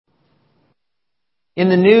In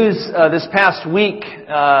the news this past week,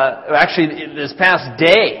 actually this past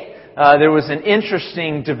day, there was an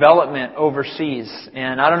interesting development overseas.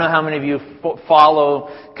 And I don't know how many of you follow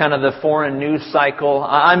kind of the foreign news cycle.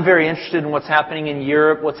 I'm very interested in what's happening in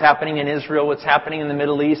Europe, what's happening in Israel, what's happening in the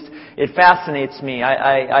Middle East. It fascinates me.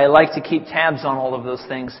 I like to keep tabs on all of those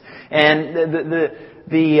things. And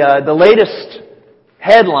the latest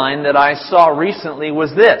headline that I saw recently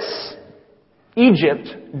was this: Egypt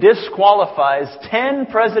disqualifies 10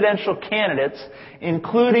 presidential candidates,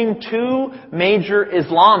 including 2 major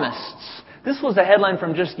Islamists. This was a headline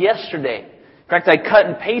from just yesterday. In fact, I cut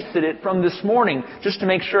and pasted it from this morning just to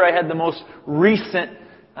make sure I had the most recent,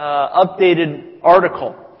 updated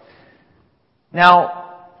article.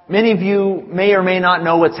 Now, many of you may or may not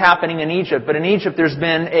know what's happening in Egypt, but in Egypt there's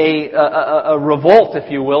been a revolt, if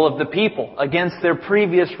you will, of the people against their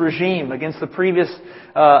previous regime, against the previous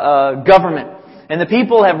government. And the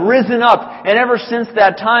people have risen up, and ever since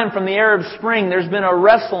that time from the Arab Spring, there's been a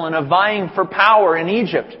wrestle and a vying for power in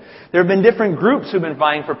Egypt. There have been different groups who've been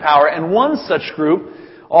vying for power, and one such group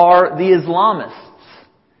are the Islamists.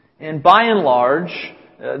 And by and large,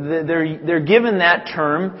 they're given that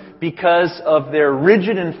term because of their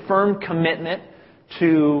rigid and firm commitment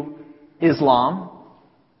to Islam,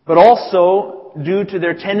 but also due to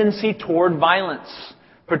their tendency toward violence,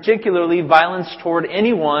 particularly violence toward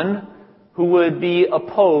anyone who would be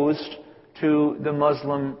opposed to the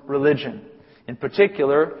Muslim religion. In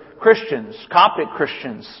particular, Christians, Coptic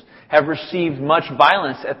Christians, have received much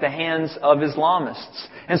violence at the hands of Islamists.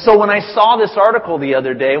 And so when I saw this article the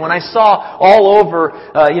other day, when I saw all over,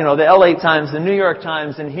 the LA Times, the New York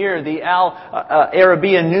Times, and here the Al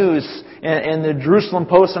Arabiya News and the Jerusalem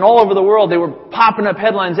Post, and all over the world, they were popping up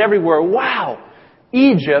headlines everywhere. Wow!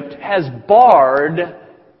 Egypt has barred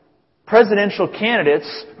presidential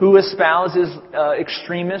candidates who espouse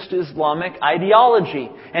extremist Islamic ideology.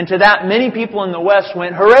 And to that, many people in the West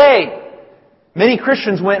went, hooray! Many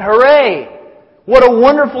Christians went, hooray! What a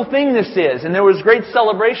wonderful thing this is. And there was great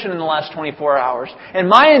celebration in the last 24 hours. And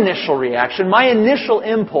my initial reaction, my initial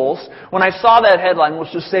impulse when I saw that headline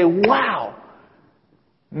was to say, wow!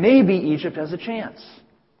 Maybe Egypt has a chance.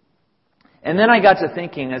 And then I got to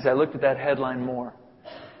thinking as I looked at that headline more.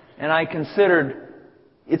 And I considered,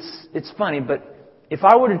 it's funny, but if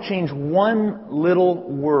I were to change one little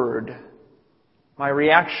word, my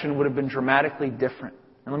reaction would have been dramatically different.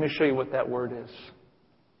 And let me show you what that word is.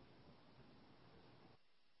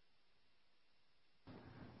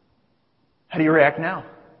 How do you react now?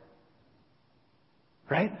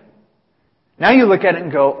 Right? Now you look at it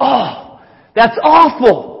and go, oh, that's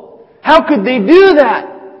awful! How could they do that?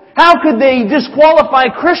 How could they disqualify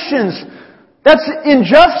Christians? That's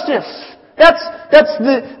injustice. That's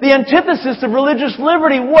the antithesis of religious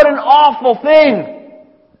liberty. What an awful thing!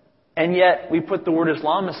 And yet, we put the word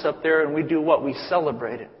Islamist up there and we do what? We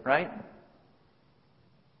celebrate it, right?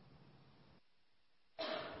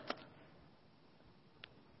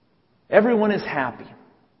 Everyone is happy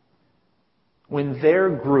when their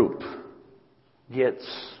group gets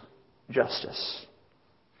justice.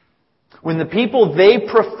 When the people they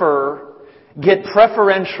prefer get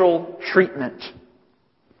preferential treatment.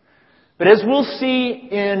 But as we'll see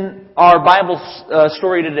in our Bible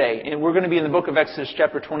story today, and we're going to be in the book of Exodus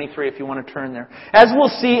chapter 23 if you want to turn there. As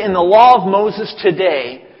we'll see in the law of Moses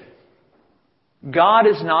today, God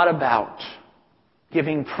is not about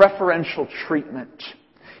giving preferential treatment.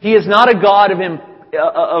 He is not a God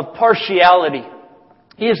of partiality.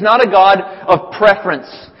 He is not a God of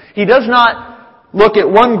preference. He does not look at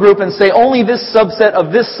one group and say, only this subset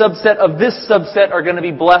of this subset of this subset are going to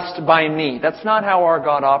be blessed by me. That's not how our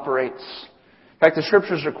God operates. In fact, the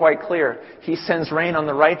Scriptures are quite clear. He sends rain on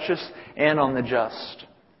the righteous and on the just.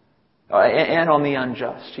 And on the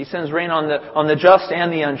unjust. He sends rain on the just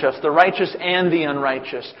and the unjust, the righteous and the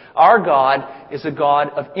unrighteous. Our God is a God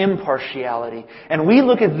of impartiality. And we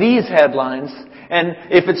look at these headlines, and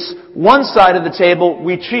if it's one side of the table,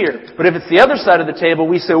 we cheer. But if it's the other side of the table,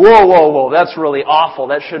 we say, whoa, whoa, whoa, that's really awful.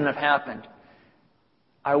 That shouldn't have happened.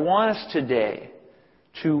 I want us today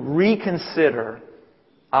to reconsider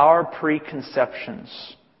our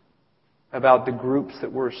preconceptions about the groups that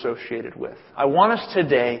we're associated with. I want us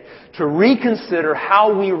today to reconsider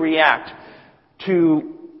how we react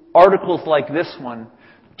to articles like this one,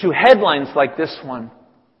 to headlines like this one,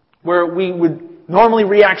 where we would normally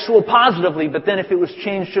react so positively, but then if it was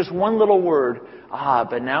changed just one little word,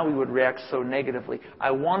 but now we would react so negatively.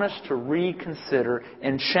 I want us to reconsider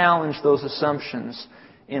and challenge those assumptions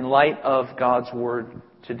in light of God's Word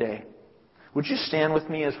today. Would you stand with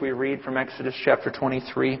me as we read from Exodus chapter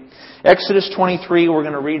 23? Exodus 23, we're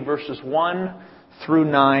going to read verses 1 through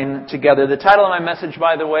 9 together. The title of my message,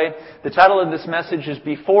 by the way, the title of this message is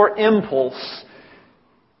Before Impulse,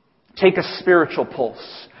 Take a Spiritual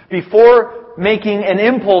Pulse. Before making an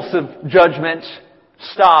impulsive judgment,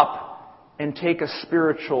 stop and take a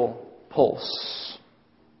spiritual pulse.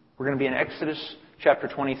 We're going to be in Exodus chapter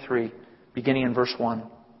 23, beginning in verse 1.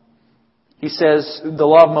 He says, the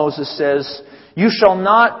law of Moses says, "You shall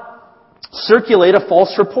not circulate a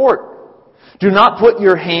false report. Do not put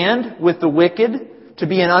your hand with the wicked to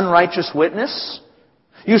be an unrighteous witness.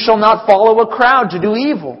 You shall not follow a crowd to do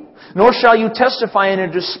evil, nor shall you testify in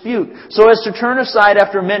a dispute, so as to turn aside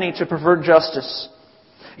after many to pervert justice.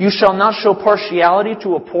 You shall not show partiality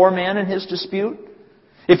to a poor man in his dispute.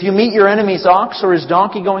 If you meet your enemy's ox or his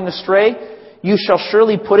donkey going astray, you shall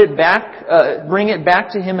surely bring it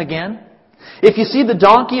back to him again. If you see the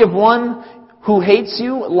donkey of one who hates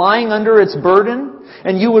you lying under its burden,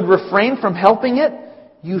 and you would refrain from helping it,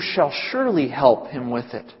 you shall surely help him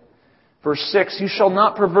with it." Verse 6, "You shall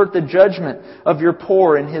not pervert the judgment of your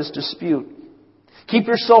poor in his dispute. Keep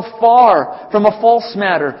yourself far from a false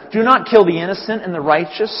matter. Do not kill the innocent and the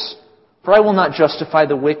righteous, for I will not justify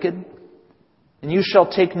the wicked. And you shall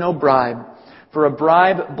take no bribe, for a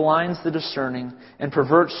bribe blinds the discerning and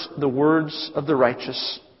perverts the words of the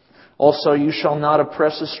righteous. Also, you shall not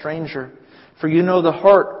oppress a stranger, for you know the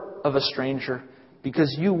heart of a stranger,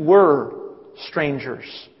 because you were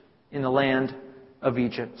strangers in the land of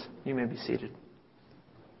Egypt." You may be seated.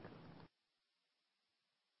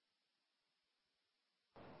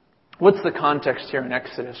 What's the context here in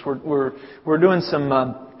Exodus? We're doing some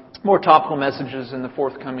more topical messages in the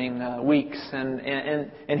forthcoming weeks,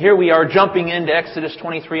 and here we are jumping into Exodus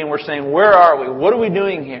 23, and we're saying, where are we? What are we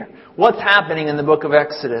doing here? What's happening in the book of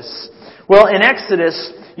Exodus? Well, in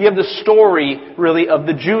Exodus, you have the story, really, of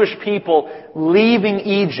the Jewish people leaving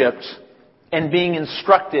Egypt and being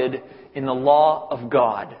instructed in the law of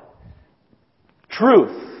God.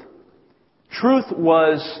 Truth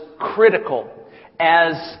was critical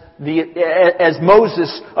as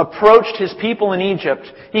Moses approached his people in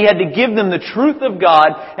Egypt. He had to give them the truth of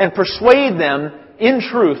God and persuade them in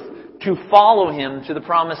truth to follow Him to the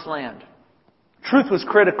promised land. Truth was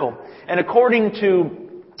critical. And according to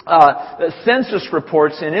census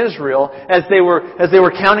reports in Israel, as they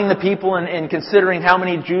were counting the people and considering how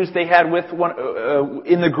many Jews they had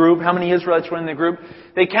in the group, how many Israelites were in the group,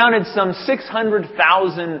 they counted some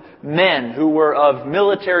 600,000 men who were of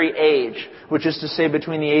military age, which is to say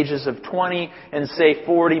between the ages of 20 and say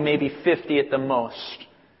 40, maybe 50 at the most.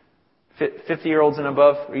 50-year-olds and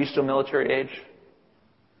above, are you still military age?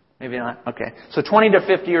 Maybe not. Okay. So 20 to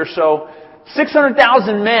 50 or so,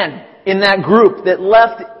 600,000 men in that group that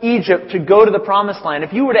left Egypt to go to the promised land.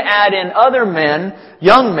 If you were to add in other men,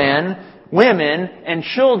 young men, women, and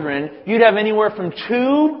children, you'd have anywhere from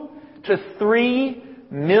 2 to 3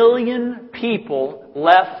 million people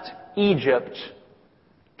left Egypt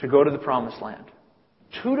to go to the promised land.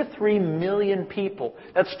 2 to 3 million people.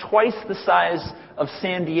 That's twice the size of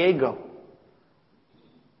San Diego.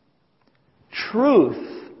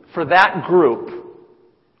 Truth for that group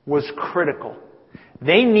was critical.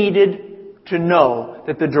 They needed to know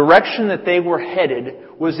that the direction that they were headed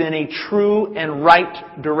was in a true and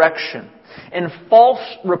right direction. And false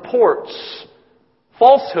reports,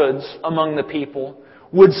 falsehoods among the people,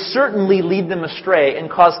 would certainly lead them astray and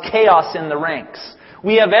cause chaos in the ranks.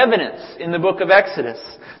 We have evidence in the book of Exodus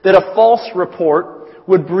that a false report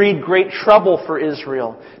would breed great trouble for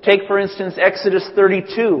Israel. Take, for instance, Exodus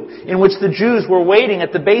 32, in which the Jews were waiting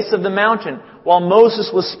at the base of the mountain while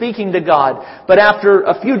Moses was speaking to God. But after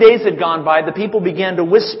a few days had gone by, the people began to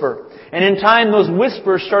whisper. And in time, those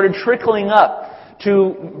whispers started trickling up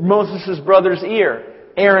to Moses' brother's ear,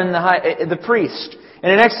 Aaron the priest.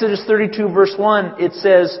 And in Exodus 32 verse 1, it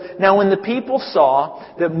says, "Now when the people saw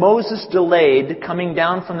that Moses delayed coming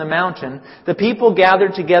down from the mountain, the people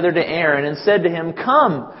gathered together to Aaron and said to him,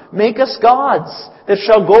 'Come, make us gods that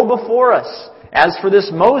shall go before us. As for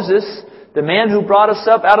this Moses, the man who brought us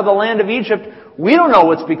up out of the land of Egypt, we don't know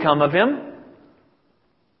what's become of him.'"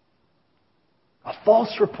 A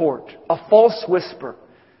false report, a false whisper.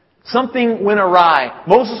 Something went awry.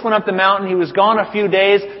 Moses went up the mountain. He was gone a few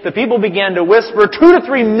days. The people began to whisper. 2 to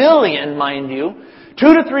 3 million, mind you.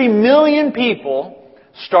 2 to 3 million people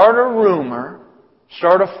start a rumor,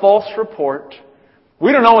 start a false report.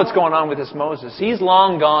 We don't know what's going on with this Moses. He's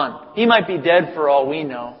long gone. He might be dead for all we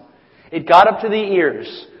know. It got up to the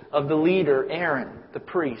ears of the leader, Aaron, the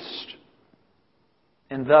priest.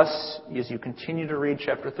 And thus, as you continue to read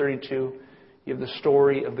chapter 32, you have the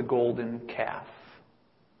story of the golden calf.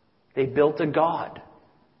 They built a god.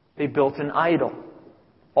 They built an idol.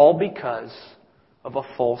 All because of a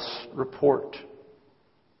false report.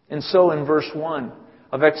 And so in verse 1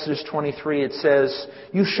 of Exodus 23 it says,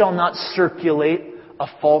 "You shall not circulate a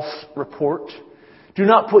false report. Do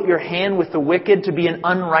not put your hand with the wicked to be an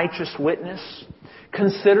unrighteous witness.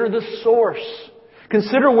 Consider the source.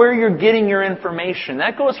 Consider where you're getting your information."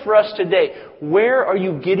 That goes for us today. Where are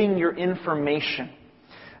you getting your information?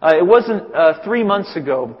 It wasn't 3 months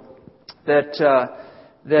ago that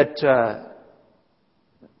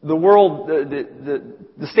the world,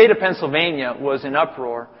 the state of Pennsylvania was in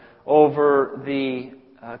uproar over the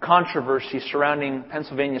controversy surrounding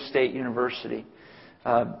Pennsylvania State University.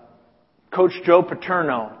 Coach Joe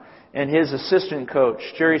Paterno and his assistant coach,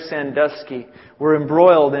 Jerry Sandusky, were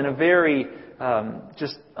embroiled in a very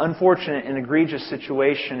just unfortunate and egregious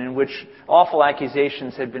situation in which awful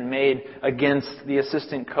accusations had been made against the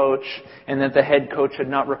assistant coach and that the head coach had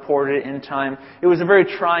not reported it in time. It was a very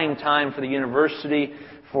trying time for the university,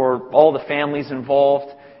 for all the families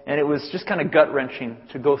involved, and it was just kind of gut-wrenching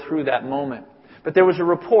to go through that moment. But there was a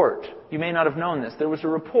report. You may not have known this. There was a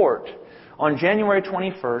report on January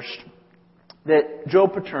 21st that Joe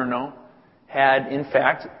Paterno had, in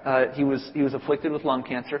fact, he was afflicted with lung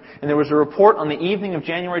cancer, and there was a report on the evening of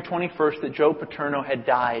January 21st that Joe Paterno had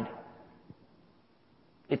died.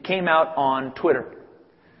 It came out on Twitter.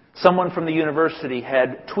 Someone from the university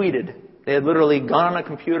had tweeted. They had literally gone on a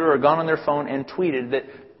computer or gone on their phone and tweeted that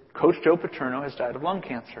Coach Joe Paterno has died of lung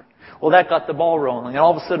cancer. Well, that got the ball rolling. And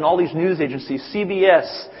all of a sudden, all these news agencies,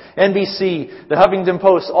 CBS, NBC, the Huffington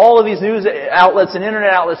Post, all of these news outlets and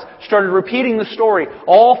internet outlets started repeating the story,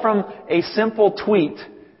 all from a simple tweet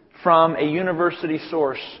from a university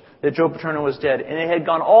source that Joe Paterno was dead. And it had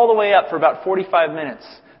gone all the way up for about 45 minutes.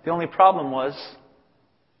 The only problem was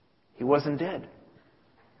he wasn't dead.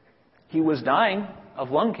 He was dying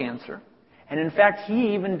of lung cancer. And in fact,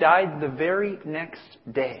 he even died the very next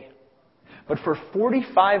day. But for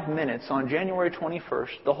 45 minutes on January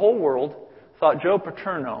 21st, the whole world thought Joe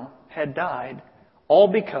Paterno had died, all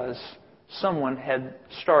because someone had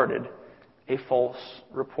started a false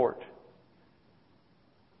report.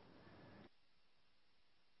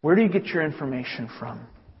 Where do you get your information from?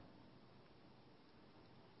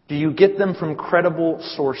 Do you get them from credible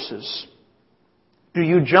sources? Do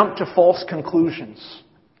you jump to false conclusions?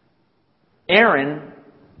 Aaron,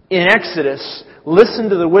 in Exodus, listened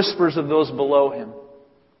to the whispers of those below him.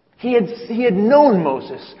 He had known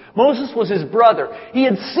Moses. Moses was his brother. He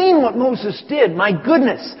had seen what Moses did. My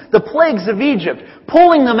goodness, the plagues of Egypt,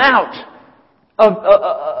 pulling them out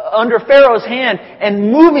under Pharaoh's hand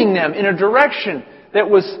and moving them in a direction that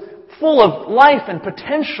was full of life and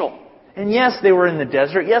potential. And yes, they were in the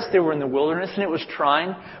desert. Yes, they were in the wilderness, and it was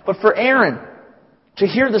trying. But for Aaron, to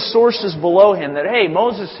hear the sources below him that, hey,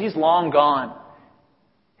 Moses, he's long gone.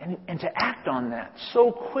 And to act on that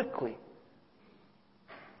so quickly.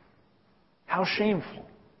 How shameful.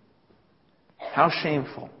 How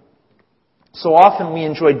shameful. So often we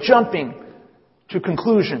enjoy jumping to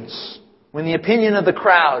conclusions when the opinion of the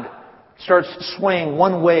crowd starts swaying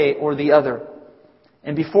one way or the other.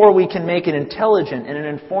 And before we can make an intelligent and an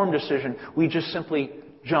informed decision, we just simply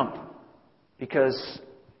jump because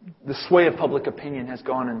the sway of public opinion has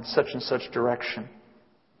gone in such and such direction.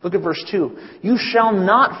 Look at verse 2. You shall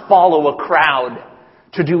not follow a crowd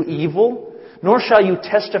to do evil, nor shall you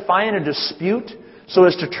testify in a dispute so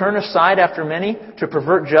as to turn aside after many to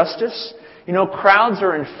pervert justice. You know, crowds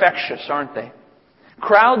are infectious, aren't they?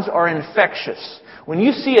 Crowds are infectious. When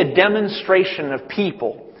you see a demonstration of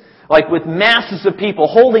people, like with masses of people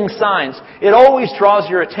holding signs, it always draws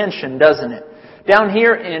your attention, doesn't it? Down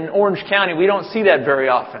here in Orange County, we don't see that very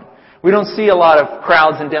often. We don't see a lot of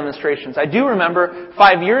crowds and demonstrations. I do remember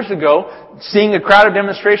 5 years ago seeing a crowded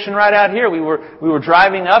demonstration right out here. We were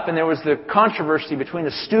driving up and there was the controversy between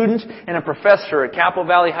a student and a professor at Capitol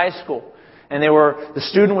Valley High School. And the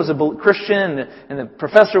student was a Christian and the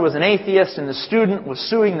professor was an atheist, and the student was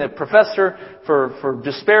suing the professor for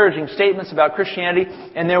disparaging statements about Christianity.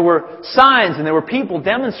 And there were signs and there were people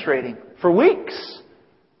demonstrating for weeks.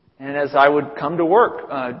 And as I would come to work,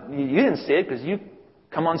 you didn't see it because you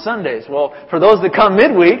come on Sundays. Well, for those that come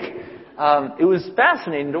midweek, it was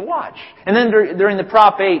fascinating to watch. And then during the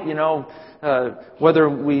Prop 8, whether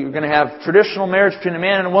we were going to have traditional marriage between a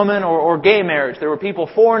man and a woman or gay marriage, there were people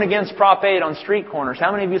for and against Prop 8 on street corners.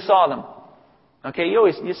 How many of you saw them? Okay,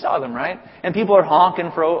 you saw them, right? And people are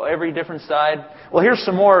honking for every different side. Well, here's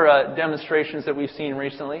some more demonstrations that we've seen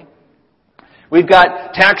recently. We've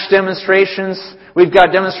got tax demonstrations. We've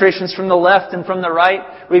got demonstrations from the left and from the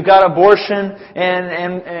right. We've got abortion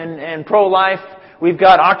and pro-life. We've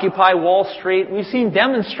got Occupy Wall Street. We've seen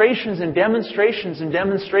demonstrations and demonstrations and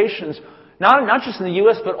demonstrations, not just in the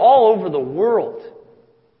U.S., but all over the world.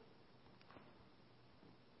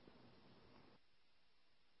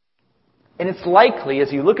 And it's likely,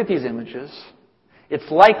 as you look at these images, it's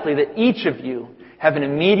likely that each of you have an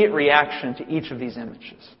immediate reaction to each of these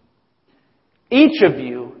images. Each of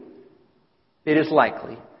you, it is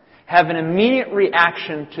likely, have an immediate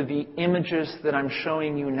reaction to the images that I'm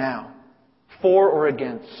showing you now. For or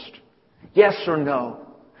against. Yes or no.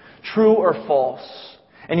 True or false.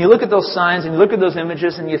 And you look at those signs and you look at those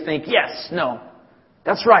images and you think, yes, no.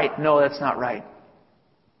 That's right. No, that's not right.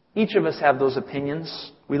 Each of us have those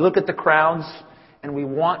opinions. We look at the crowds and we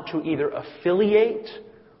want to either affiliate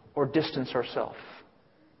or distance ourselves.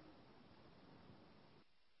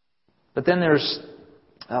 But then there's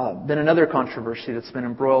been another controversy that's been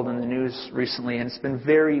embroiled in the news recently, and it's been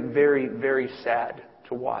very, very, very sad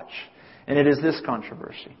to watch. And it is this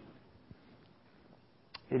controversy.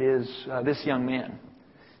 It is this young man.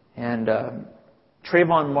 And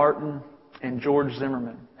Trayvon Martin and George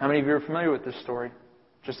Zimmerman. How many of you are familiar with this story?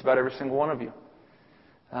 Just about every single one of you.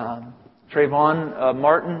 Trayvon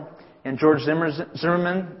Martin and George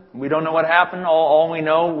Zimmerman, we don't know what happened. All we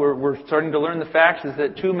know, we're starting to learn the facts, is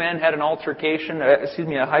that two men had an altercation,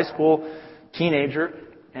 a high school teenager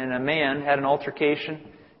and a man had an altercation,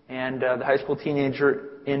 and the high school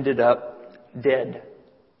teenager ended up dead.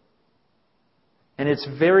 And it's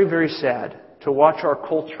very, very sad to watch our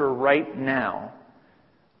culture right now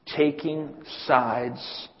taking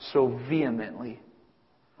sides so vehemently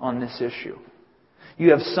on this issue.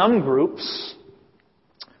 You have some groups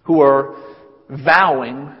who are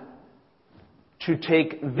vowing to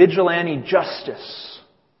take vigilante justice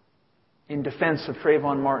in defense of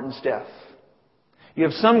Trayvon Martin's death. You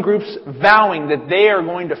have some groups vowing that they are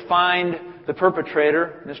going to find the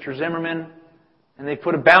perpetrator, Mr. Zimmerman, and they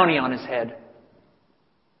put a bounty on his head.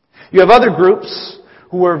 You have other groups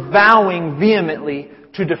who are vowing vehemently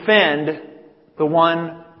to defend the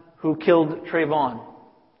one who killed Trayvon.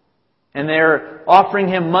 And they're offering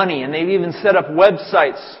him money, and they've even set up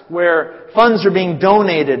websites where funds are being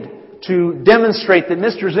donated to demonstrate that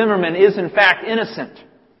Mr. Zimmerman is in fact innocent.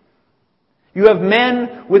 You have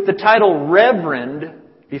men with the title Reverend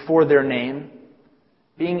before their name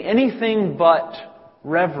being anything but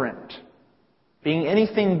reverent, being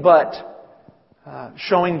anything but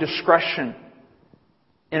showing discretion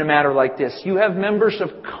in a matter like this. You have members of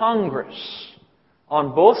Congress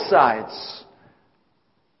on both sides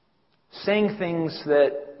saying things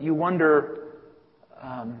that you wonder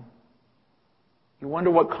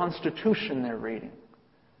what constitution they're reading.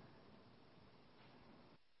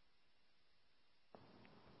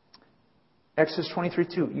 Exodus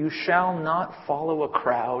 23:2, you shall not follow a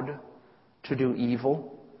crowd to do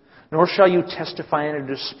evil, nor shall you testify in a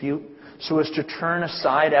dispute so as to turn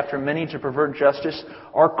aside after many to pervert justice.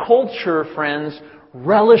 Our culture, friends,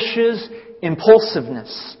 relishes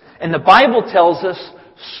impulsiveness. And the Bible tells us,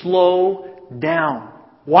 slow down.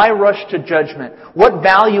 Why rush to judgment? What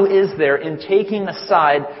value is there in taking a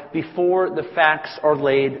side before the facts are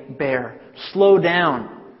laid bare? Slow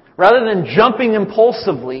down. Rather than jumping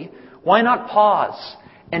impulsively, why not pause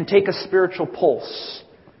and take a spiritual pulse?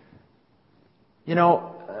 You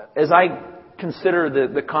know, as I consider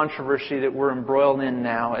the controversy that we're embroiled in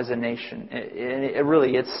now as a nation,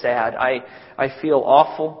 it's sad. I feel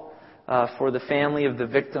awful for the family of the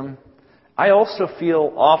victim. I also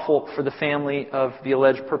feel awful for the family of the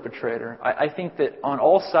alleged perpetrator. I think that on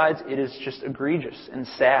all sides it is just egregious and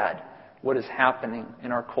sad what is happening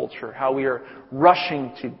in our culture. How we are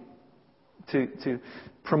rushing to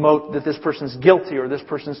promote that this person's guilty or this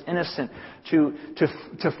person's innocent,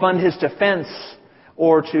 to fund his defense,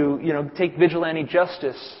 or to take vigilante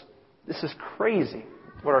justice. This is crazy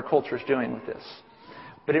what our culture is doing with this.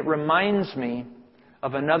 But it reminds me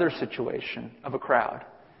of another situation of a crowd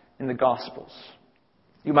in the Gospels.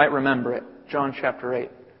 You might remember it. John chapter 8.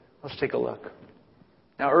 Let's take a look.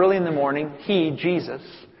 Now early in the morning, he, Jesus,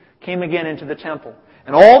 came again into the temple.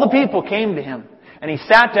 And all the people came to him. And he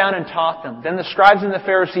sat down and taught them. Then the scribes and the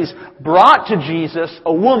Pharisees brought to Jesus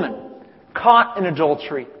a woman caught in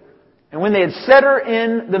adultery. And when they had set her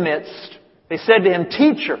in the midst, they said to him,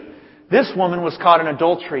 Teacher, this woman was caught in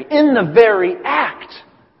adultery in the very act.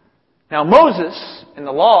 Now Moses, in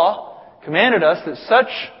the law, commanded us that such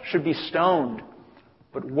should be stoned.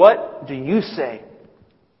 But what do you say?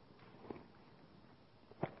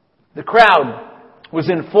 The crowd was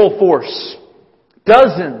in full force.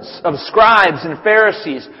 Dozens of scribes and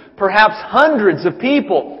Pharisees, perhaps hundreds of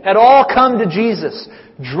people, had all come to Jesus,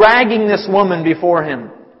 dragging this woman before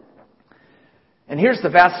him. And here's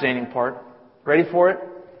the fascinating part. Ready for it?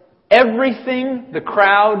 Everything the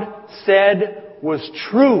crowd said was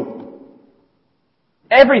true.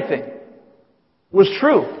 Everything was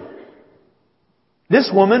true.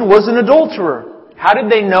 This woman was an adulterer. How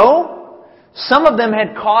did they know? Some of them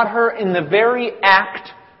had caught her in the very act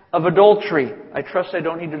of adultery. I trust I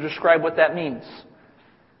don't need to describe what that means.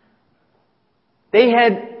 They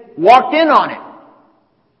had walked in on it.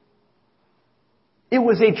 It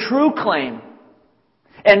was a true claim.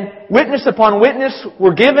 And witness upon witness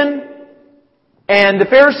were given. And the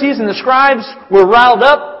Pharisees and the scribes were riled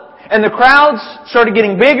up. And the crowds started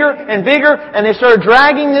getting bigger and bigger. And they started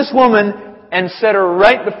dragging this woman and set her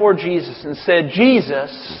right before Jesus and said,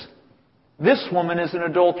 Jesus, this woman is an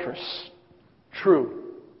adulteress. True.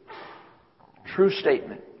 True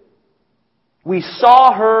statement. We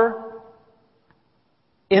saw her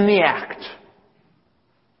in the act.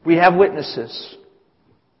 We have witnesses.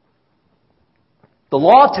 The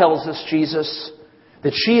law tells us, Jesus,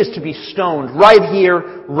 that she is to be stoned right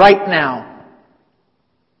here, right now.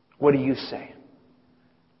 What do you say?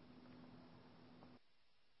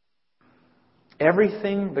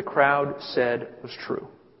 Everything the crowd said was true.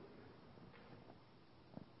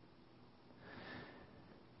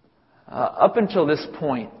 Up until this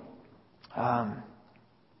point,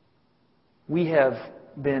 we have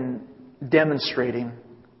been demonstrating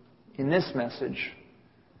in this message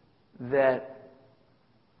that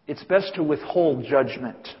it's best to withhold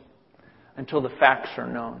judgment until the facts are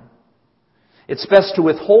known. It's best to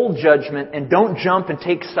withhold judgment and don't jump and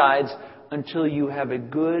take sides until you have a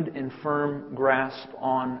good and firm grasp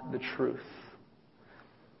on the truth.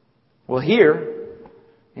 Well, here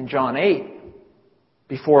in John 8,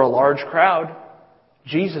 before a large crowd,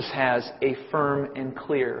 Jesus has a firm and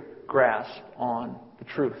clear grasp on the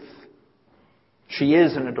truth. She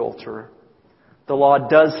is an adulterer. The law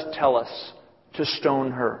does tell us to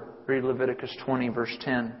stone her. Read Leviticus 20, verse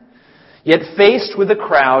 10. Yet faced with a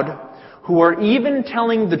crowd who are even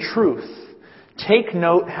telling the truth, take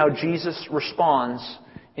note how Jesus responds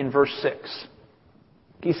in verse 6.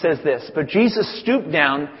 He says this, but Jesus stooped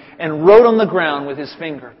down and wrote on the ground with his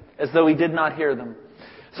finger, as though he did not hear them.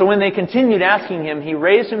 So when they continued asking him, he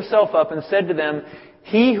raised himself up and said to them,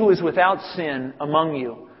 he who is without sin among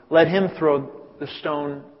you, let him throw the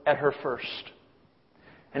stone at her first.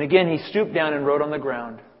 And again he stooped down and wrote on the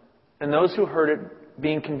ground. And those who heard it,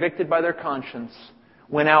 being convicted by their conscience,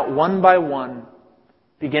 went out one by one,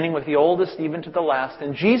 beginning with the oldest even to the last.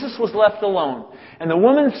 And Jesus was left alone, and the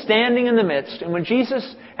woman standing in the midst. And when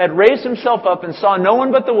Jesus had raised himself up and saw no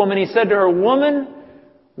one but the woman, he said to her, Woman,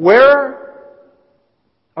 where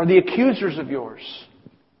are the accusers of yours?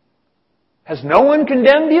 Has no one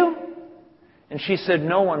condemned you? And she said,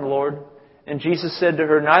 No one, Lord. And Jesus said to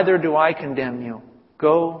her, Neither do I condemn you.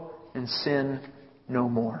 Go and sin no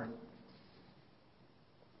more.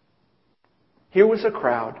 Here was a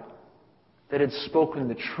crowd that had spoken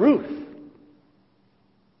the truth.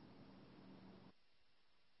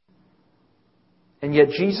 And yet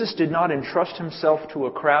Jesus did not entrust himself to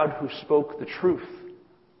a crowd who spoke the truth.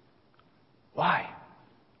 Why?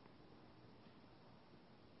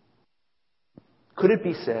 Could it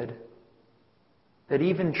be said that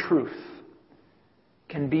even truth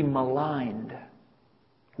can be maligned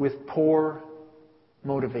with poor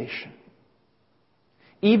motivation?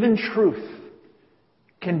 Even truth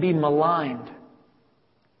can be maligned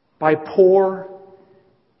by poor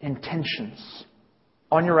intentions.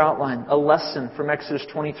 On your outline, a lesson from Exodus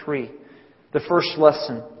 23. The first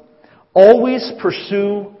lesson. Always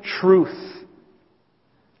pursue truth,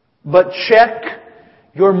 but check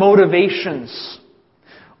your motivations.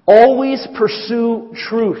 Always pursue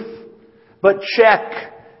truth, but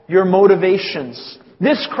check your motivations.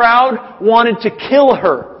 This crowd wanted to kill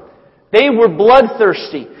her. They were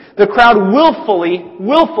bloodthirsty. The crowd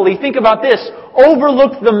willfully, think about this,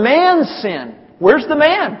 overlooked the man's sin. Where's the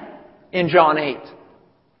man in John 8?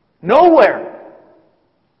 Nowhere.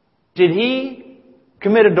 Did he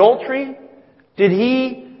commit adultery? Did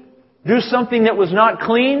he do something that was not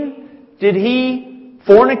clean? Did he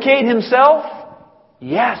fornicate himself?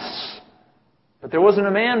 Yes. But there wasn't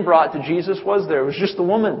a man brought to Jesus, was there? It was just the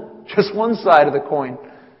woman. Just one side of the coin.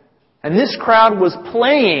 And this crowd was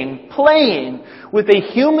playing with a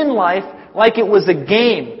human life like it was a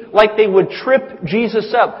game. Like they would trip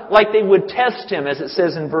Jesus up. Like they would test him, as it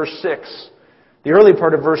says in verse 6. The early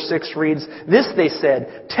part of verse 6 reads, This they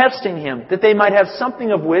said, testing him, that they might have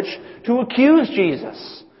something of which to accuse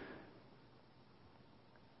Jesus.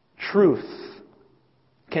 Truth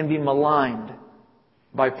can be maligned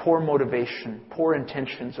by poor motivation, poor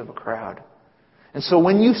intentions of a crowd. And so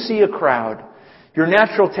when you see a crowd, your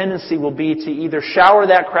natural tendency will be to either shower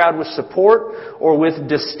that crowd with support or with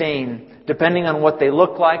disdain, depending on what they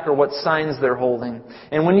look like or what signs they're holding.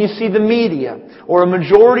 And when you see the media or a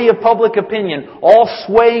majority of public opinion all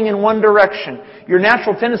swaying in one direction, your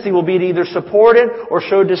natural tendency will be to either support it or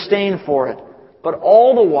show disdain for it. But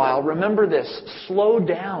all the while, remember this, slow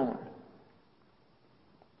down.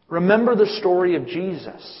 Remember the story of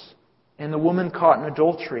Jesus and the woman caught in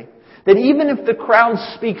adultery. That even if the crowd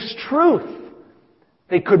speaks truth,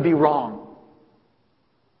 they could be wrong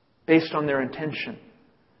based on their intention,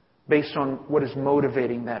 based on what is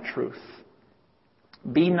motivating that truth.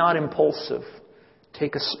 Be not impulsive.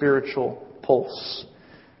 Take a spiritual pulse.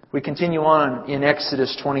 We continue on in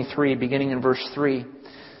Exodus 23, beginning in verse 3.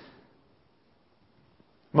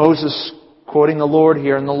 Moses, quoting the Lord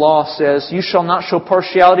here in the law, says, "You shall not show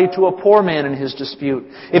partiality to a poor man in his dispute.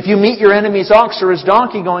 If you meet your enemy's ox or his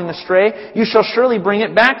donkey going astray, you shall surely bring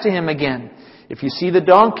it back to him again. If you see the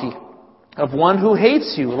donkey of one who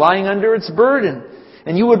hates you lying under its burden,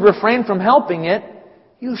 and you would refrain from helping it,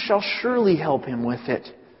 you shall surely help him with it.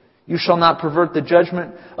 You shall not pervert the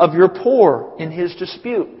judgment of your poor in his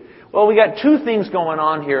dispute." Well, we got two things going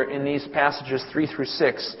on here in these passages 3 through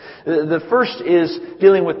 6. The first is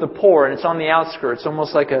dealing with the poor, and it's on the outskirts,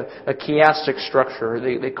 almost like a chiastic structure,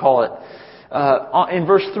 they call it. In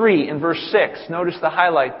verse 3, in verse 6, notice the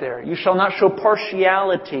highlight there. You shall not show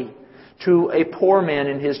partiality to a poor man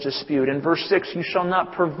in his dispute. In verse 6, you shall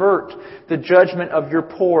not pervert the judgment of your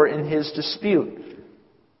poor in his dispute.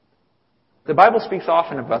 The Bible speaks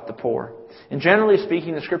often about the poor. And generally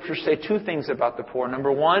speaking, the Scriptures say two things about the poor.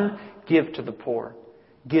 Number one, give to the poor.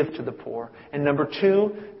 Give to the poor. And number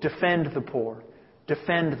two, defend the poor.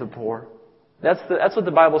 Defend the poor. That's what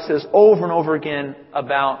the Bible says over and over again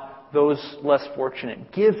about those less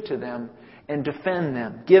fortunate. Give to them and defend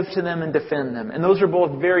them. Give to them and defend them. And those are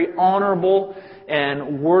both very honorable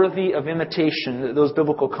and worthy of imitation, those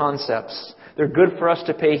biblical concepts. They're good for us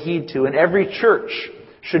to pay heed to. And every church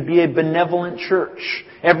should be a benevolent church.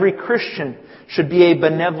 Every Christian should be a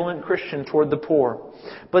benevolent Christian toward the poor.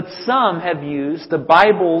 But some have used the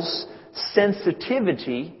Bible's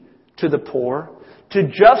sensitivity to the poor to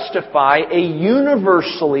justify a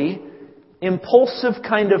universally impulsive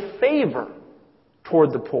kind of favor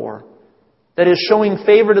toward the poor. That is, showing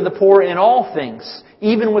favor to the poor in all things,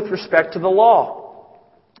 even with respect to the law.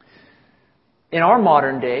 In our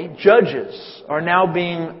modern day, judges are now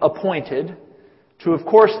being appointed to, of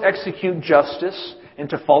course, execute justice and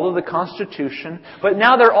to follow the Constitution. But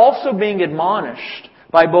now they're also being admonished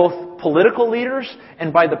by both political leaders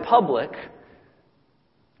and by the public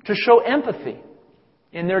to show empathy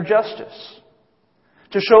in their justice.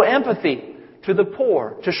 To show empathy to the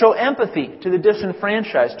poor. To show empathy to the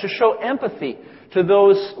disenfranchised. To show empathy to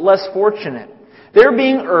those less fortunate. They're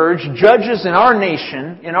being urged, judges in our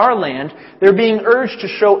nation, in our land, they're being urged to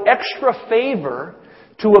show extra favor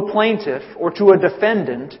to a plaintiff or to a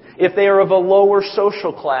defendant if they are of a lower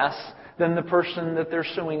social class than the person that they're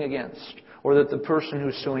suing against, or that the person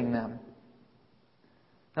who's suing them.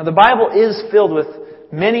 Now the Bible is filled with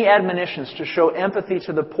many admonitions to show empathy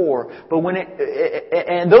to the poor, but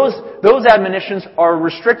those admonitions are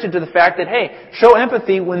restricted to the fact that, hey, show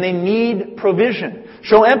empathy when they need provision.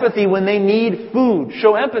 Show empathy when they need food.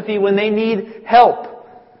 Show empathy when they need help.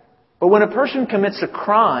 But when a person commits a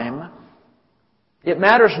crime, it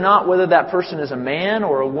matters not whether that person is a man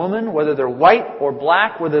or a woman, whether they're white or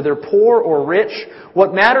black, whether they're poor or rich.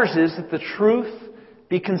 What matters is that the truth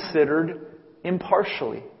be considered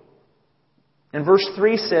impartially. And verse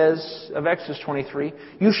 3 says of Exodus 23,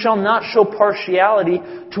 "You shall not show partiality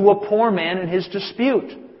to a poor man in his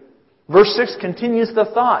dispute." Verse 6 continues the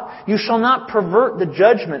thought. "You shall not pervert the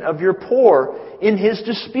judgment of your poor in his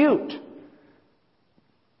dispute."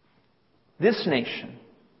 This nation,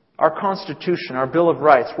 our Constitution, our Bill of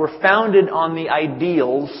Rights, were founded on the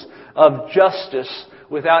ideals of justice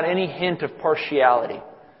without any hint of partiality.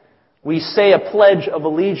 We say a pledge of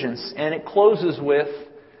allegiance, and it closes with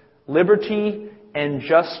liberty and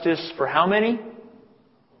justice for how many?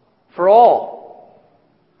 For all.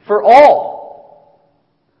 For all.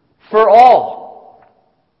 For all.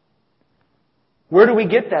 Where do we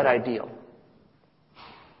get that ideal?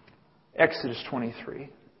 Exodus 23.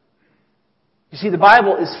 You see, the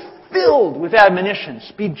Bible is filled with admonitions.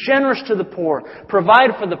 Be generous to the poor.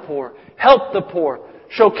 Provide for the poor. Help the poor.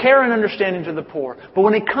 Show care and understanding to the poor. But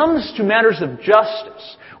when it comes to matters of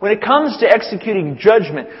justice, when it comes to executing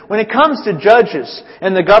judgment, when it comes to judges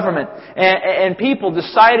and the government and people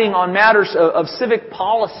deciding on matters of civic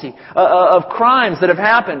policy, of crimes that have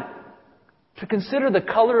happened, to consider the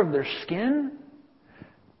color of their skin,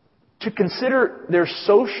 to consider their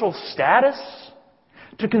social status,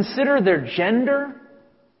 to consider their gender,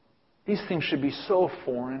 these things should be so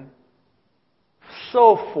foreign,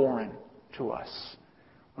 so foreign to us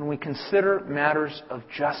when we consider matters of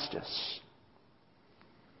justice.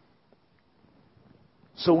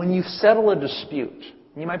 So when you settle a dispute,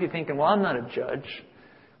 you might be thinking, well, I'm not a judge.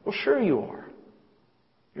 Well, sure you are.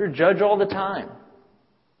 You're a judge all the time.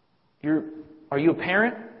 Are you a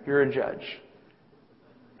parent? You're a judge.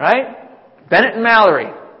 Right? Bennett and Mallory.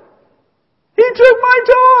 He took my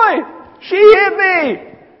toy! She hit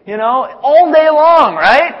me! You know, all day long,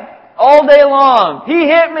 right? All day long. He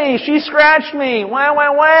hit me. She scratched me. Wah,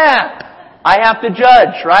 wah, wah. I have to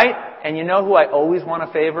judge, right? And you know who I always want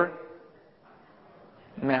to favor?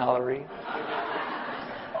 Mallory.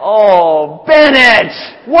 Oh, Bennett!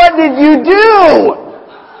 What did you do?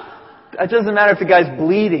 It doesn't matter if the guy's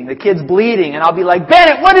bleeding, the kid's bleeding, and I'll be like,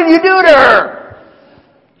 Bennett, what did you do to her?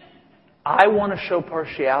 I want to show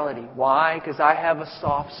partiality. Why? Because I have a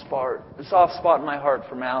soft spot in my heart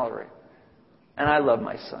for Mallory. And I love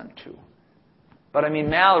my son too. But I mean,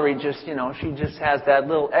 Mallory just, she just has that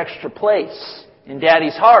little extra place in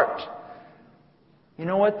Daddy's heart. You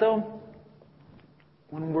know what though?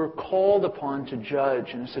 When we're called upon to judge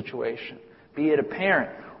in a situation, be it a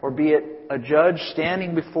parent or be it a judge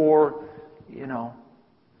standing before, in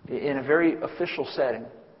a very official setting,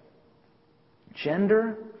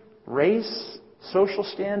 gender, race, social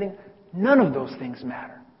standing, none of those things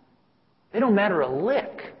matter. They don't matter a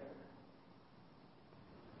lick.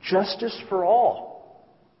 Justice for all.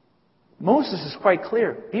 Moses is quite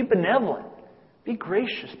clear. Be benevolent. Be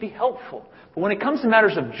gracious. Be helpful. But when it comes to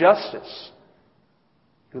matters of justice,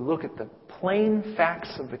 you look at the plain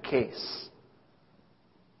facts of the case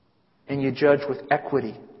and you judge with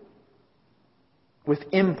equity, with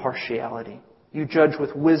impartiality. You judge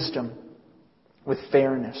with wisdom, with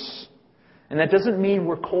fairness. And that doesn't mean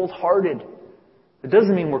we're cold-hearted. It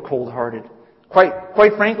doesn't mean we're cold-hearted.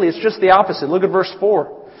 Quite frankly, it's just the opposite. Look at verse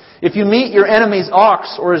 4. If you meet your enemy's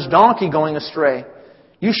ox or his donkey going astray,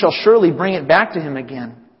 you shall surely bring it back to him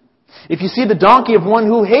again. If you see the donkey of one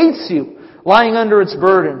who hates you lying under its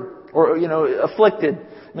burden, or, afflicted,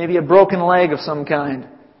 maybe a broken leg of some kind,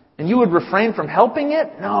 and you would refrain from helping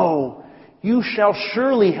it? No. You shall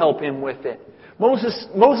surely help him with it.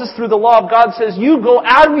 Moses, through the law of God, says, you go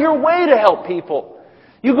out of your way to help people.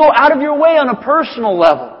 You go out of your way on a personal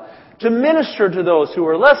level to minister to those who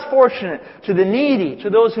are less fortunate, to the needy, to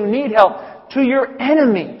those who need help, to your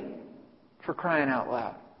enemy, for crying out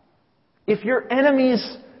loud. If your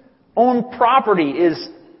enemy's own property is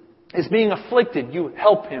being afflicted, you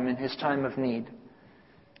help him in his time of need.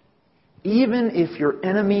 Even if your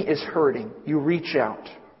enemy is hurting, you reach out.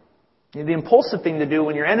 The impulsive thing to do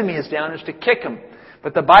when your enemy is down is to kick him.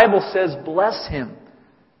 But the Bible says, bless him.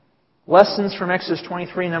 Lessons from Exodus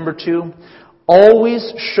 23, number 2.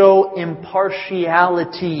 Always show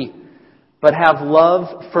impartiality, but have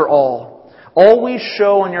love for all. Always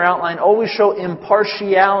show, on your outline, always show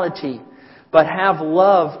impartiality, but have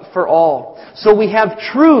love for all. So we have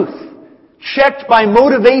truth checked by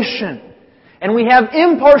motivation, and we have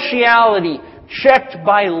impartiality checked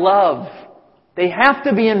by love. They have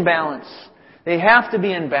to be in balance. They have to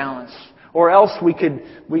be in balance, or else we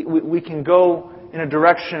can go in a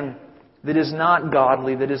direction that is not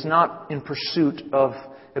godly, that is not in pursuit of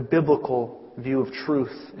a biblical view of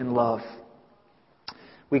truth and love.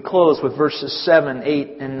 We close with verses 7,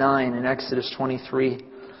 8, and 9 in Exodus 23.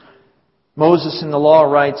 Moses in the law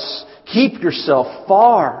writes, keep yourself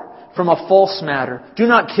far from a false matter. Do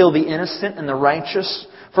not kill the innocent and the righteous,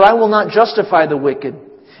 for I will not justify the wicked.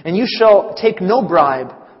 And you shall take no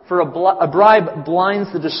bribe, for a bribe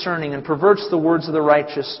blinds the discerning and perverts the words of the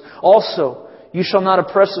righteous. Also, you shall not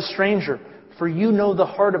oppress a stranger, for you know the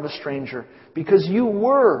heart of a stranger, because you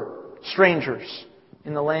were strangers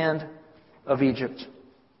in the land of Egypt.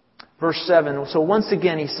 Verse 7, so once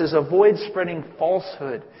again he says, avoid spreading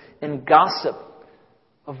falsehood and gossip.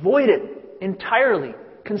 Avoid it entirely.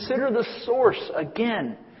 Consider the source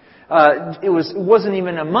again. It wasn't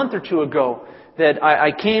even a month or two ago that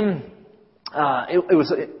I came, it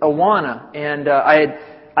was Awana, and I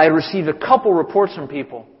had received a couple reports from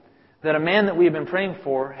people that a man that we had been praying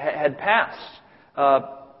for had passed.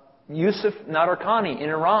 Yusuf Nadarkhani in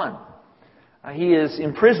Iran. He is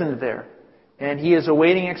imprisoned there, and he is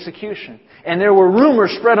awaiting execution. And there were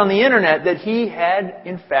rumors spread on the internet that he had,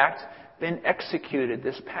 in fact, been executed,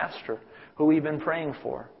 this pastor who we've been praying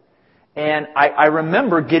for. And I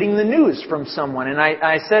remember getting the news from someone, and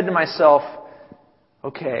I said to myself,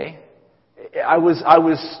 okay, I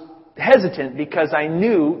was hesitant because I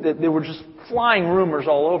knew that there were just flying rumors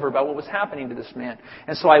all over about what was happening to this man.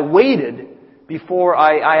 And so I waited before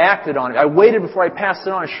I acted on it. I waited before I passed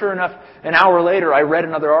it on. And sure enough, an hour later, I read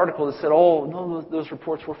another article that said, oh, no, those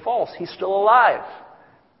reports were false. He's still alive.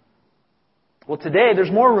 Well, today, there's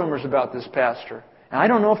more rumors about this pastor. And I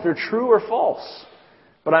don't know if they're true or false.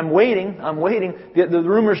 But I'm waiting. The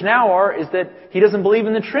rumors now is that he doesn't believe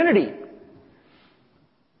in the Trinity.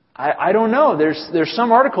 I don't know. There's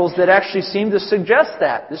some articles that actually seem to suggest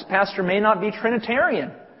that. This pastor may not be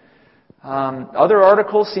Trinitarian. Other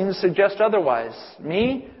articles seem to suggest otherwise.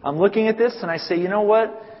 Me, I'm looking at this and I say, you know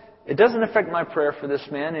what? It doesn't affect my prayer for this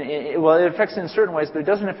man. It affects it in certain ways, but it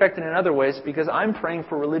doesn't affect it in other ways because I'm praying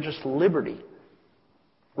for religious liberty.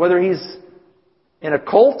 Whether he's in a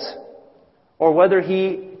cult or whether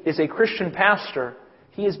he is a Christian pastor,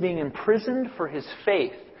 he is being imprisoned for his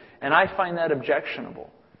faith. And I find that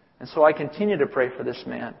objectionable. And so I continue to pray for this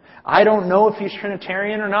man. I don't know if he's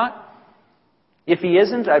Trinitarian or not. If he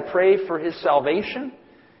isn't, I pray for his salvation.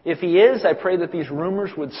 If he is, I pray that these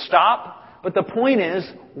rumors would stop. But the point is,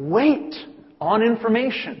 wait on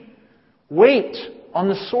information. Wait on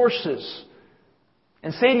the sources.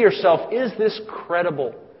 And say to yourself, is this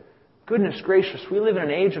credible? Goodness gracious, we live in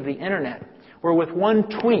an age of the internet where with one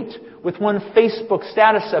tweet, with one Facebook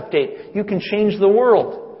status update, you can change the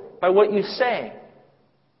world by what you say.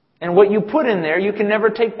 And what you put in there, you can never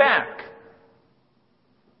take back.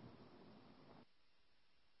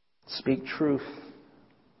 Speak truth.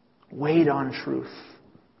 Wait on truth.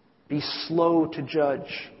 Be slow to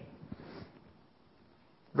judge.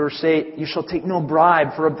 Verse 8, you shall take no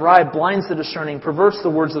bribe, for a bribe blinds the discerning, perverts the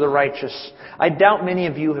words of the righteous. I doubt many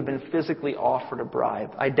of you have been physically offered a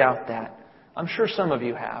bribe. I doubt that. I'm sure some of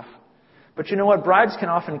you have. But you know what? Bribes can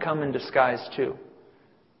often come in disguise too.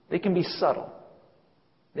 They can be subtle.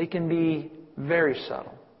 They can be very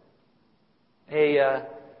subtle.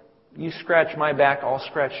 You scratch my back, I'll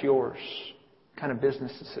scratch yours kind of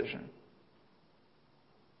business decision.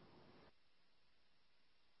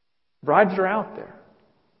 Bribes are out there.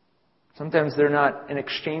 Sometimes they're not an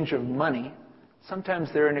exchange of money. Sometimes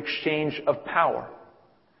they're an exchange of power,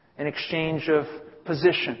 an exchange of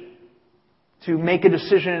position. To make a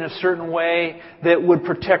decision in a certain way that would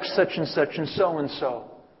protect such and such and so and so.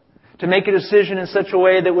 To make a decision in such a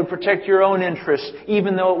way that would protect your own interests,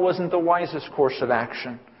 even though it wasn't the wisest course of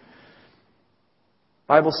action.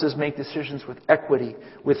 The Bible says make decisions with equity,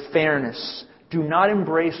 with fairness. Do not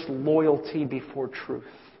embrace loyalty before truth.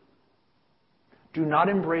 Do not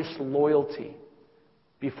embrace loyalty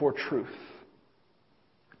before truth.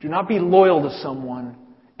 Do not be loyal to someone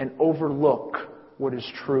and overlook what is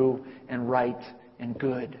true and right and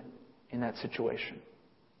good in that situation.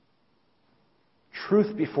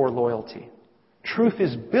 Truth before loyalty.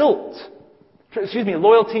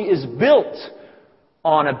 Loyalty is built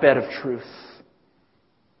on a bed of truth.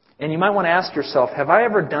 And you might want to ask yourself, have I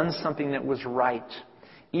ever done something that was right,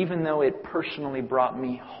 even though it personally brought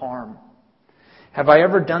me harm? Have I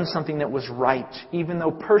ever done something that was right, even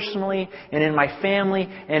though personally and in my family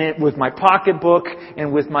and with my pocketbook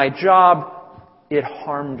and with my job, it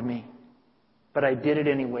harmed me? But I did it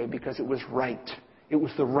anyway because it was right. It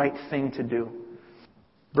was the right thing to do.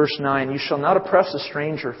 Verse 9, you shall not oppress a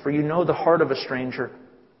stranger, for you know the heart of a stranger,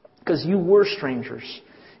 because you were strangers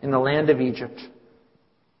in the land of Egypt.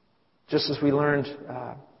 Just as we learned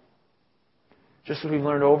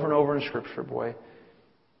over and over in Scripture, boy.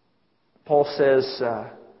 Paul says,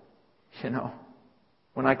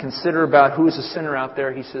 when I consider about who is a sinner out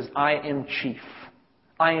there, he says, I am chief.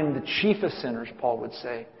 I am the chief of sinners, Paul would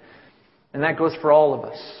say. And that goes for all of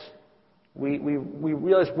us. We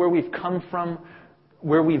realize where we've come from,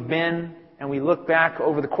 where we've been, and we look back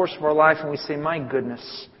over the course of our life and we say, my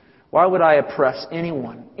goodness, why would I oppress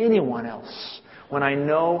anyone else, when I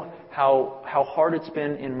know how hard it's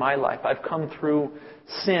been in my life? I've come through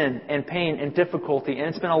sin and pain and difficulty, and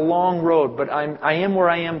it's been a long road, but I am where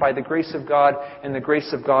I am by the grace of God and the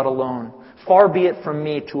grace of God alone. Far be it from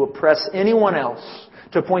me to oppress anyone else,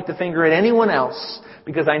 to point the finger at anyone else,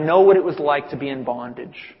 because I know what it was like to be in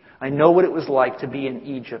bondage. I know what it was like to be in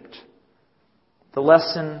Egypt.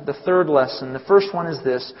 The third lesson, the first one is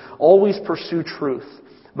this: always pursue truth,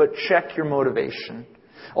 but check your motivation.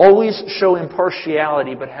 Always show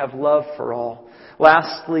impartiality, but have love for all.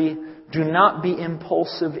 Lastly, do not be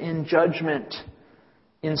impulsive in judgment.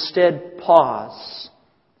 Instead, pause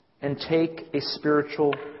and take a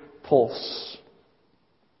spiritual pulse.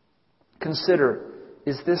 Consider,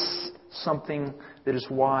 is this something that is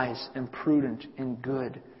wise and prudent and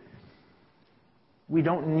good? We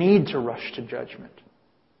don't need to rush to judgment.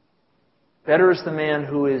 Better is the man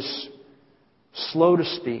who is slow to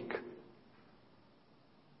speak,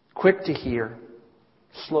 quick to hear,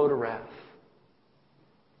 slow to wrath.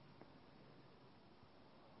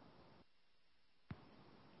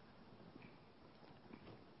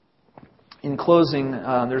 In closing,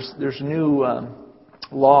 there's new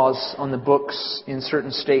laws on the books in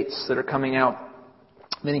certain states that are coming out.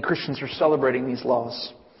 Many Christians are celebrating these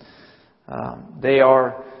laws. They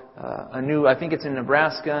are I think it's in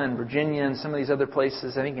Nebraska and Virginia and some of these other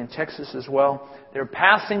places, I think in Texas as well. They're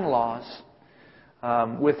passing laws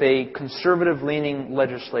with a conservative-leaning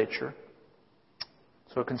legislature.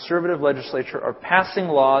 So a conservative legislature are passing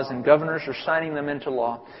laws, and governors are signing them into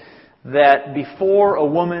law, that before a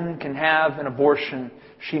woman can have an abortion,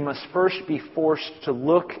 she must first be forced to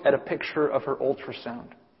look at a picture of her ultrasound.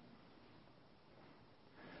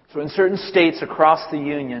 So in certain states across the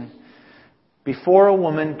Union, before a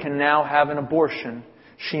woman can now have an abortion,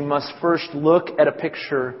 she must first look at a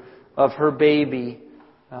picture of her baby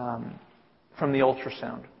from the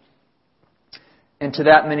ultrasound. And to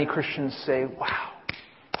that, many Christians say, wow,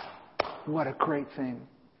 what a great thing.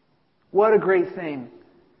 What a great thing.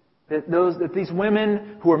 That these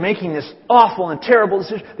women who are making this awful and terrible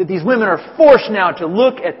decision, that these women are forced now to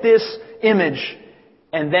look at this image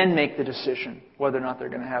and then make the decision whether or not they're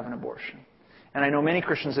going to have an abortion. And I know many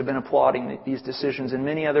Christians have been applauding these decisions, and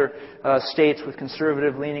many other states with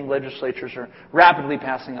conservative-leaning legislatures are rapidly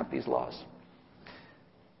passing up these laws.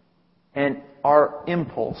 And our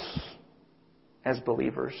impulse as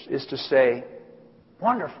believers is to say,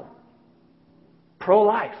 wonderful,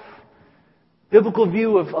 pro-life, biblical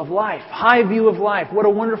view of life, high view of life, what a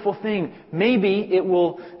wonderful thing. Maybe it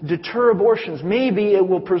will deter abortions. Maybe it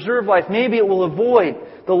will preserve life. Maybe it will avoid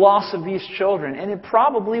the loss of these children. And it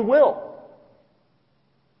probably will.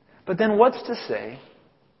 But then what's to say,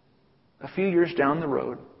 a few years down the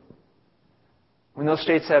road, when those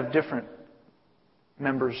states have different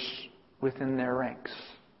members within their ranks?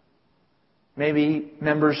 Maybe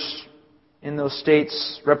members in those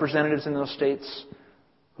states, representatives in those states,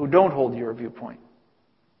 who don't hold your viewpoint,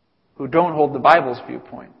 who don't hold the Bible's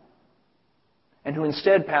viewpoint, and who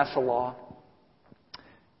instead pass a law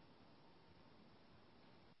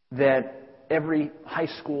that every high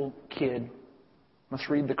school kid must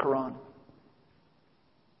read the Quran.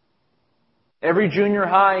 Every junior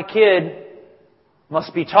high kid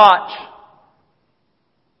must be taught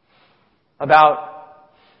about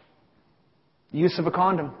the use of a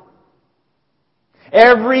condom.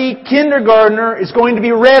 Every kindergartner is going to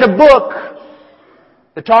be read a book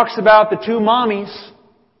that talks about the two mommies.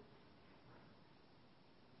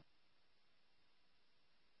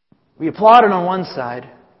 We applaud it on one side,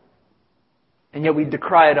 and yet we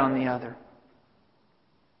decry it on the other.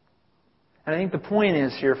 And I think the point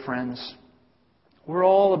is here, friends, we're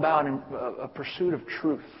all about a pursuit of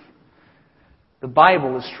truth. The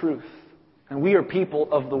Bible is truth, and we are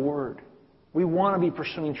people of the Word. We want to be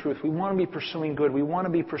pursuing truth. We want to be pursuing good. We want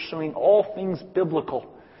to be pursuing all things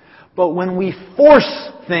biblical. But when we force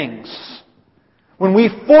things, when we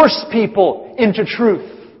force people into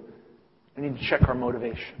truth, we need to check our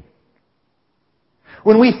motivation.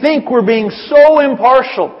 When we think we're being so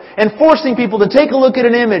impartial and forcing people to take a look at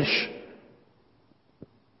an image,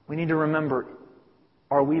 we need to remember,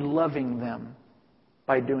 are we loving them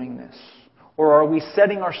by doing this? Or are we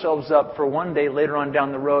setting ourselves up for one day later on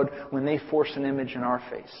down the road when they force an image in our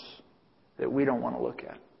face that we don't want to look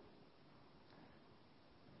at?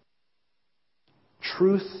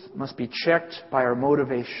 Truth must be checked by our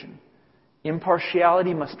motivation.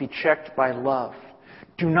 Impartiality must be checked by love.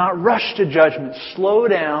 Do not rush to judgment. Slow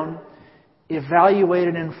down. Evaluate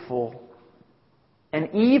it in full. And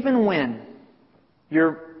even when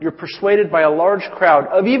you're persuaded by a large crowd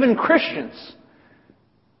of even Christians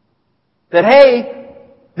that, hey,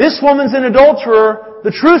 this woman's an adulterer,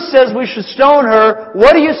 the truth says we should stone her,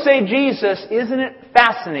 what do you say, Jesus? Isn't it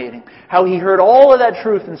fascinating how he heard all of that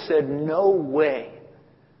truth and said, no way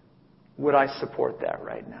would I support that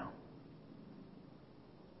right now.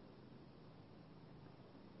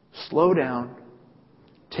 Slow down,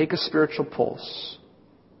 take a spiritual pulse,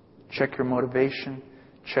 check your motivation,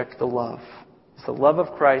 check the love. It's the love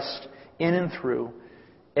of Christ in and through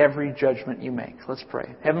every judgment you make. Let's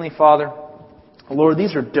pray. Heavenly Father, Lord,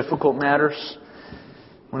 these are difficult matters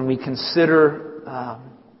when we consider,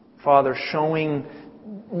 Father,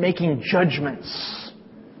 making judgments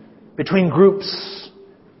between groups,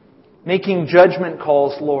 making judgment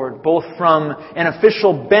calls, Lord, both from an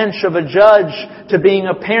official bench of a judge to being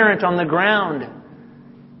a parent on the ground.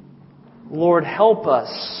 Lord, help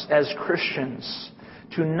us as Christians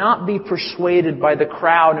to not be persuaded by the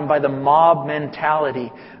crowd and by the mob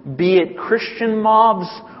mentality, be it Christian mobs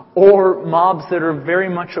or mobs that are very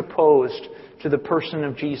much opposed to the person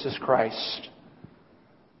of Jesus Christ.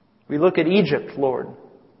 We look at Egypt, Lord,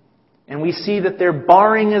 and we see that they're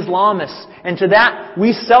barring Islamists. And to that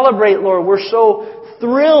we celebrate, Lord. We're so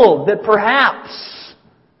thrilled that perhaps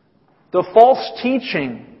the false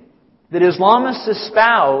teaching that Islamists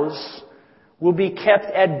espouse will be kept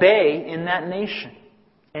at bay in that nation.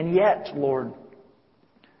 And yet, Lord,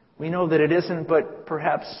 we know that it isn't but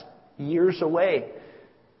perhaps years away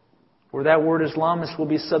where that word Islamist will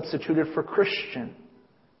be substituted for Christian,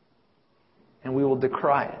 and we will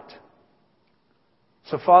decry it.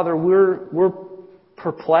 So, Father, we're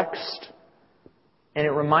perplexed, and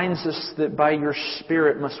it reminds us that by your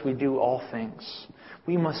Spirit must we do all things.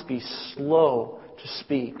 We must be slow to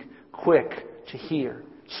speak, quick to hear,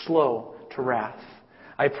 slow to wrath.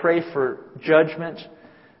 I pray for judgment,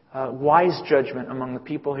 wise judgment among the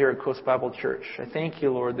people here at Coast Bible Church. I thank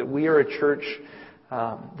you, Lord, that we are a church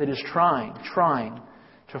that is trying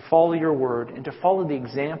to follow your word and to follow the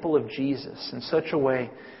example of Jesus in such a way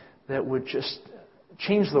that would just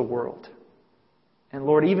change the world. And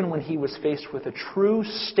Lord, even when he was faced with a true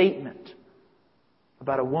statement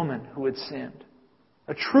about a woman who had sinned,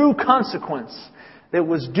 a true consequence that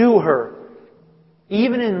was due her,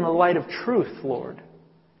 even in the light of truth, Lord,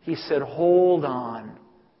 he said, hold on.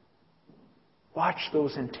 Watch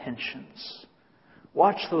those intentions.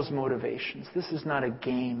 Watch those motivations. This is not a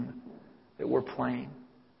game that we're playing.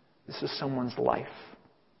 This is someone's life.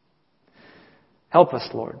 Help us,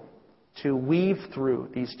 Lord, to weave through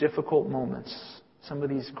these difficult moments, some of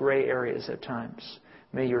these gray areas at times.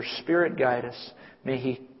 May your Spirit guide us. May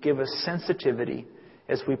He give us sensitivity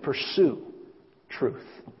as we pursue truth.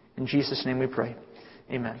 In Jesus' name we pray.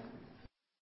 Amen.